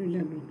ഒരു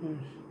ഡബിൾ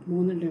ക്രോഷ്യ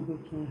 3 ഡബിൾ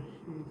ക്രോഷ്യ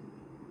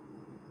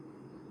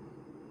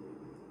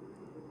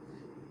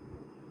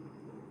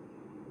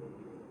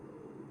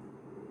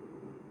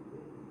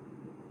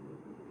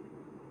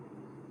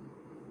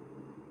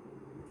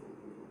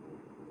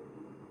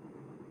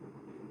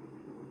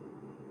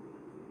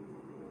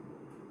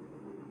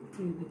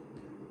ചെയ്തു.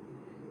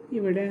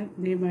 ഇവിടെ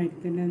ഇതേമാതിരി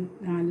തന്നെ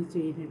 4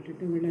 ചെയിൻ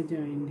ഇട്ടിട്ട് ഇവിടെ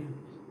ജോയിൻ്റ്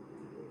ആക്കും.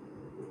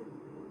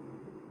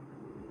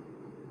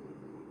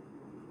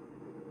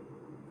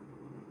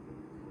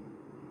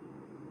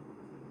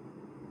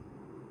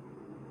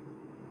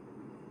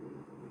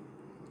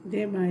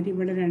 ഇതേമാതിരി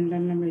ഇവിടെ 2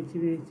 എണ്ണം വെച്ച്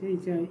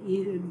ഈ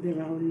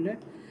റൗണ്ടിൽ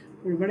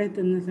ഇവിടെ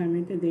എത്തുന്ന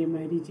സമയത്ത്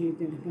ഇതേമാതിരി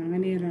ചെയ്തെടുക്കുക.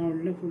 അങ്ങനെ ഈ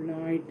റൗണ്ടിൽ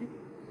ഫുള്ളായിട്ട്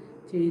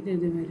ചെയ്ത്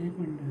ഇതുവരെ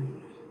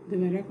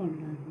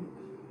കൊണ്ടുവരണം.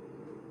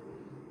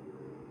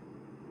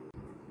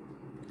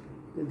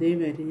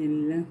 ഇതേവരെ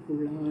എല്ലാം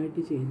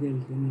ഫുള്ളായിട്ട്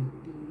ചെയ്തെടുക്കണം.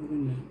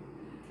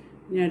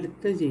 ഇനി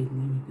അടുത്ത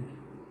ചെയ്യുന്നത്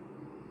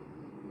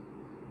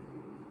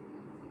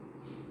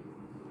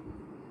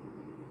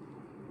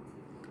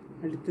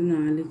അടുത്ത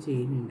 4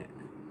 ചെയിനുണ്ട്.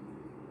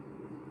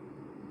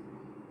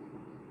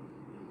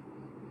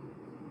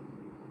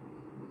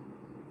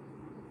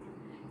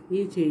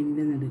 ഈ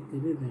ചെയിനിൻ്റെ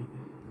നടുക്കിൽ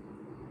ഇതാക്കാം.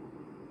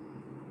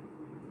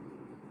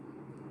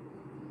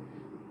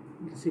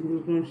 സിംഗിൾ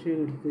ക്രോഷ്യ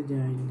എടുത്ത്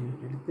ജോയിൻ്റ്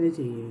ആക്കാം. അടുത്ത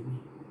ചെയ്യാൻ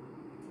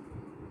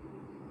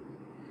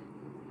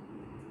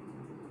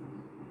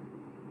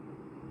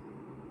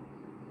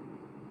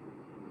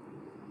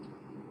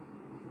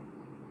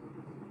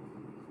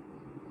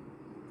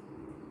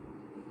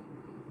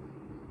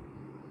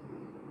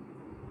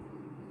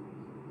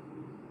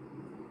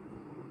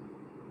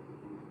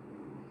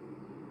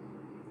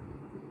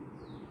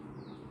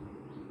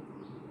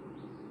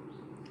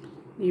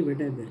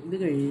ഇവിടെ ഇത്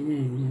കഴിഞ്ഞ്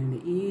കഴിഞ്ഞാൽ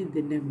ഈ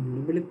ഇതിൻ്റെ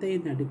ഇവിടുത്തെ ഈ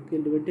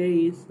നടുക്കിൽ ഇവിടെ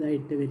ഈ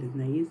ഇതായിട്ട്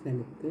വരുന്ന ഈ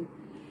സ്ഥലത്ത്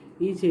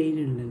ഈ ചെയിൻ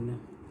ഉണ്ടല്ലോ,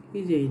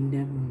 ഈ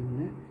ചെയിനിൻ്റെ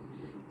മുകളിൽ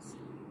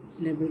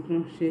ഡബിൾ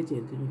ക്രോഷ്യ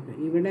ചെയ്തെടുക്കുക.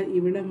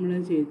 ഇവിടെ നമ്മൾ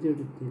ചെയ്ത്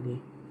കൊടുത്തില്ലേ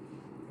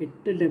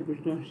 8 ഡബിൾ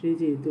ക്രോഷ്യ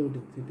ചെയ്ത്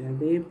കൊടുത്തിട്ട്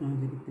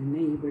അതേമാതിരി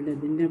തന്നെ ഇവിടെ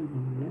ഇതിൻ്റെ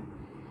മുകളിൽ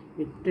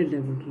 8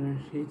 ഡബിൾ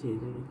ക്രോഷ്യ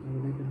ചെയ്ത് കൊടുക്കുക.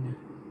 ഇവിടെ കണ്ട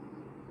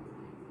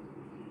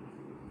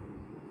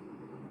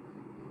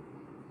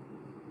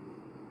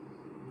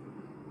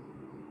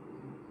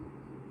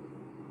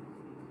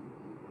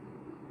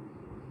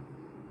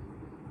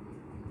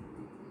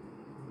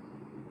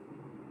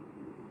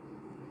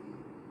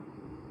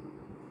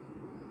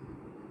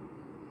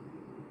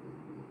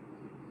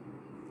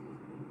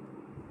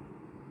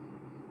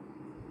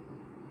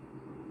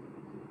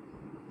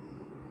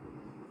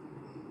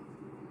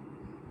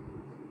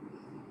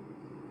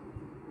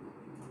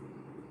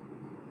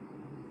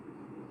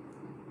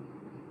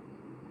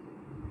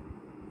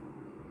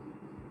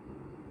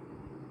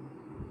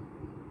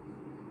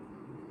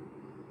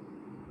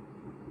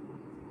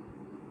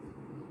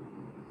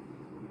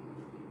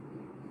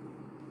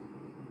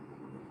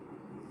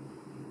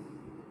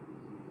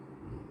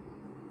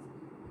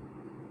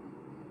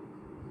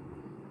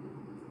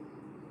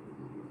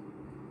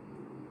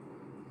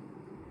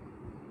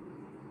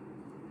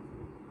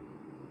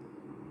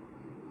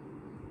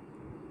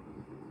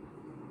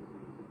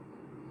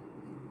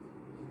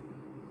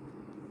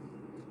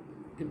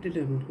 8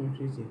 ഡബിൾ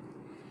ക്രോഷ്യ ചെയ്ത്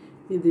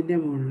ഇതിൻ്റെ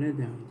മുകളിൽ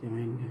ഇതാവും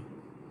ജോയിൻ്റ്.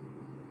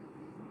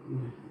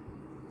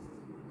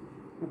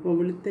 അപ്പോൾ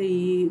ഇവിടുത്തെ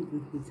ഈ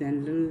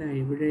സെൻറ്ററിൽ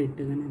ഇവിടെ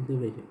ഇട്ടിങ്ങനെ ഇത്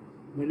വരും.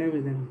 ഇവിടെ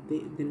വിതർത്തി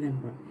ഇതിൻ്റെ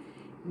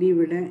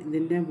ഇവിടെ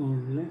ഇതിൻ്റെ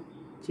മുകളിൽ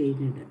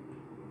ചെയിനിടുക.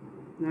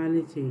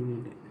 4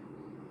 ചെയിനിടുക.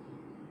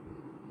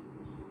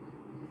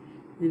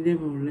 ഇതിൻ്റെ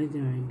മുകളിൽ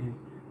ജോയിൻ്റ്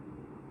ആക്കുക.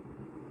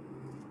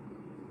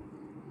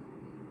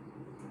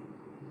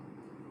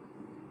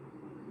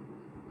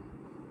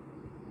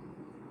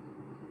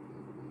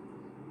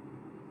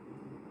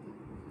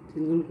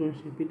 സിംഗിൾ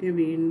ക്രോഷ്യ പിന്നെ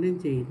വീണ്ടും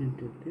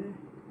ചെയിനിട്ടിട്ട്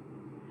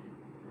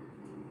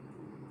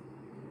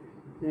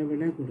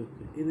ഇവിടെ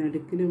കൊടുക്കുക. ഈ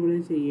നടുക്കിൽ ഇവിടെ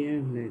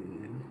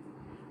ചെയ്യാറുണ്ടായിരുന്നല്ലോ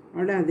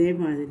അവിടെ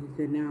അതേമാതിരി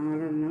തന്നെ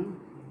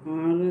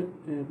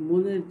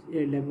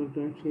 3 ഡബിൾ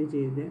ക്രോഷ്യ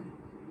ചെയ്ത്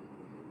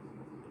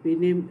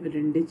പിന്നെയും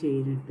 2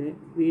 ചെയിനിട്ട്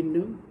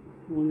വീണ്ടും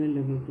 3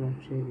 ഡബിൾ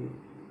ക്രോഷ്യ ചെയ്ത്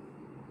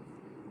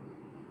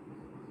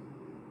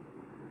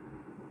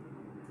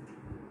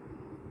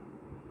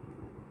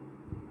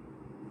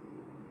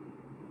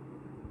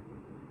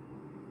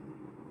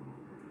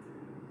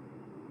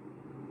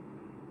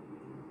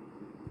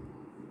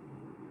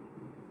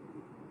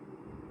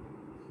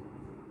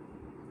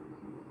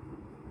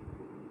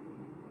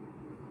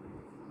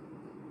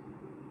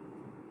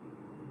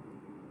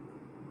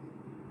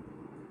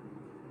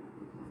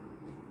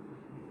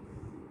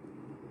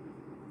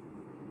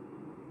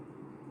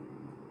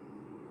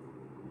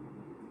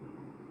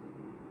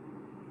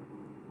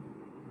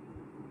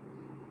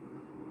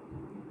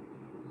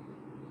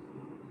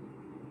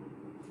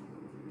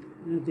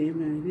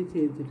അതേമാതിരി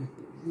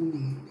ചെയ്തെടുക്കും. ഉണ്ട്.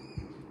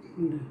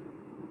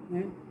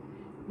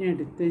 ഇനി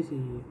അടുത്ത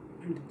ചെയ്യുക.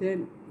 അടുത്ത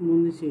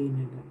 3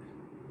 ചെയിനിടാം.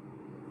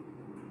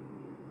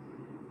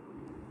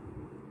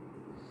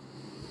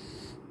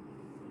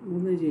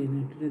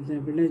 ചെയിനിട്ടിട്ട്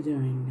ഇവിടെ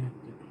ജോയിൻ്റ്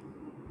ആക്കുക.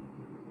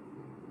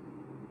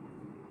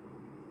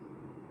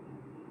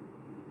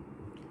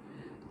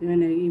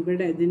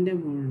 ഇവിടെ ഇതിൻ്റെ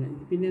മുകളിൽ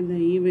പിന്നെ എന്താ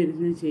ഈ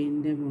വരുന്ന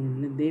ചെയിനിൻ്റെ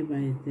മുകളിൽ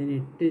ഇതേമാതിരി തന്നെ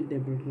 8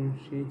 ഡബിൾ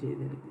ക്രോഷ്യ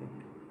ചെയ്തെടുക്കുക.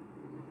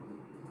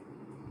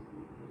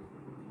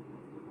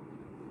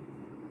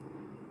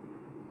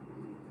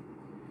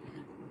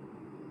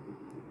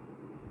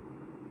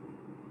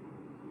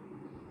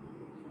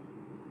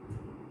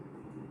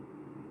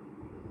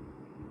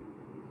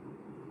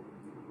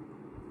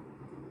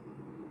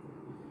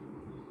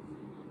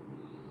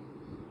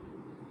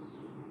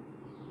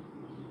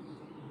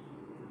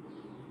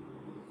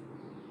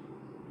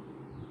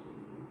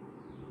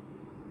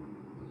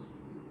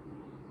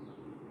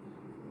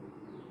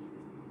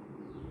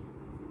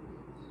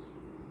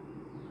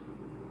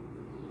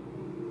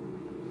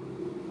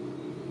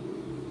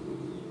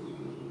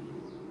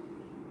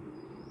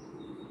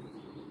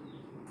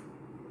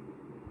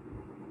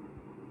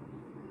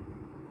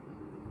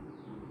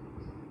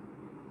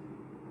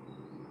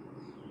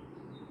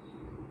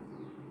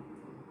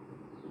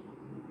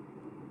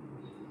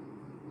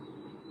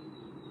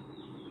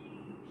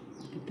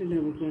 8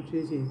 ഡബിൾ ക്രോഷേ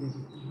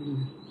ചെയ്തെടുത്തു.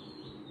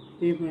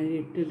 ഇതേമാതിരി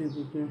 8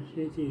 ഡബിൾ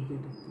ക്രോഷേ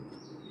ചെയ്തെടുത്തു.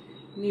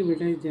 ഇനി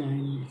ഇവിടെ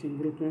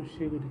സിംഗിൾ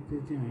ക്രോഷേ എടുത്ത്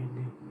ജോയിൻ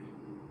ആക്കുക.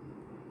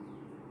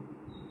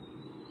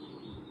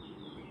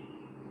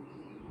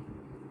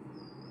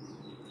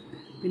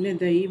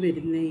 പിന്നെ ഈ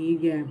വരുന്ന ഈ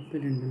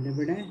ഗ്യാപ്പിലുണ്ടല്ലോ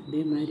ഇവിടെ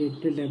ഇതേമാതിരി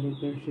 8 ഡബിൾ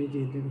ക്രോഷേ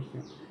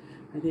ചെയ്തെടുക്കുക.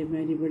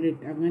 അതേമാതിരി ഇവിടെ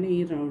അങ്ങനെ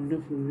ഈ റൗണ്ട്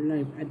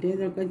ഫുള്ളായി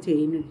അതേതൊക്കെ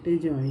ചെയിനിട്ട്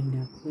ജോയിൻ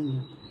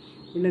ആക്കുന്നു.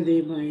 ഇവിടെ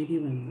ഇതേമാതിരി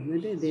വന്നു.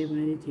 എന്നിട്ട്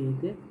ഇതേമാതിരി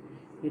ചെയ്ത്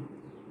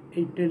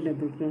 8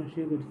 ഡബിൾ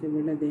ക്രോഷേ കൊടുത്ത്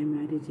ഇവിടെ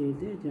ഇതേമാതിരി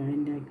ചെയ്ത് ജോയിൻ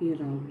ആക്കി ഈ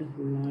റൗണ്ട്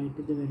ഫുള്ളായിട്ട്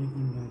ഇതുവരെ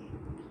കൊണ്ടുവരണം.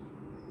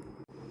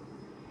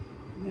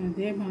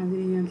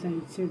 അതേമാതിരി ഞാൻ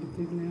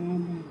തയ്ച്ചെടുത്തില്ല ആ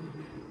ഭാഗം.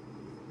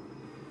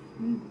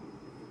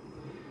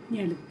 ഇനി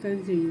അടുത്തത്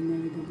ചെയ്യുന്ന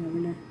വിധം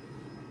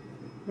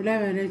ഇവിടെ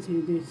വരെ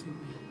ചെയ്ത്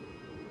വെച്ചിട്ടുണ്ട്.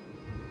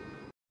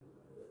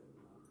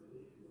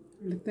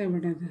 അടുത്ത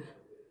ഇവിടെ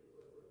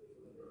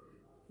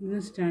ഇന്ന്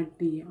സ്റ്റാർട്ട്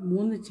ചെയ്യാം.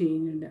 3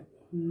 ചെയിനുണ്ട്.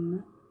 1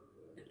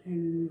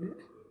 2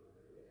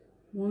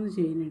 3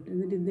 ചെയിനിട്ട്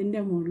എന്നിട്ട് ഇതിൻ്റെ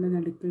മുകളിൽ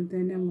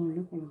നടുക്കിലത്തേൻ്റെ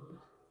മുകളിൽ കുളമ്പ്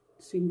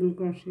സിംഗിൾ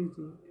ക്രോഷേ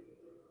ചെയ്യും.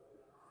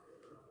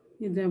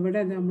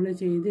 ഇതവിടെ നമ്മൾ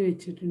ചെയ്ത്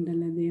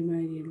വെച്ചിട്ടുണ്ടല്ലോ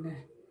അതേമാതിരിയുള്ള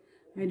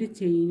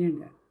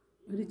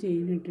ഒരു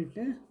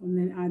ചെയിനിട്ടിട്ട്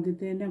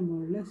ആദ്യത്തേൻ്റെ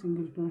മുകളിൽ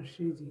സിംഗിൾ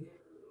ക്രോഷേ ചെയ്യും.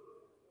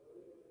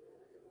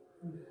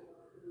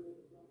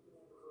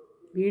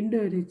 വീണ്ടും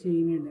ഒരു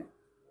ചെയിനിടുക.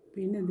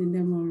 പിന്നെ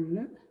ഇതിൻ്റെ മുകളിൽ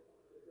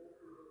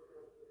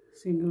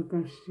സിംഗിൾ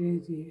ക്രോഷേ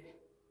ചെയ്യുക.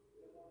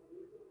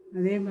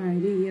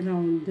 അതേമാതിരി ഈ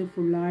റൗണ്ട്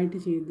ഫുള്ളായിട്ട്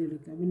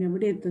ചെയ്തെടുക്കുക. പിന്നെ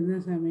ഇവിടെ എത്തുന്ന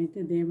സമയത്ത്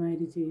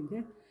ഇതേമാതിരി ചെയ്ത്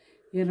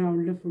ഈ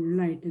റൗണ്ട്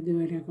ഫുള്ളായിട്ട്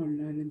ഇതുവരെ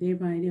കൊണ്ടുവരണം.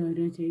 ഇതേമാതിരി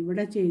ഓരോ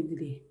ഇവിടെ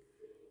ചെയ്തില്ലേ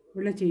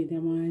ഇവിടെ ചെയ്ത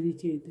മാതിരി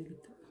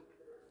ചെയ്തെടുക്കുക.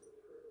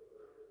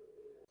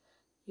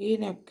 ഈ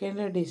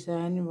നെക്കിൻ്റെ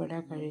ഡിസൈൻ ഇവിടെ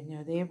കഴിഞ്ഞു.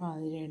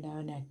 അതേമാതിരി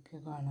ഉണ്ടാവും നെക്ക്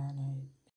കാണാനായി.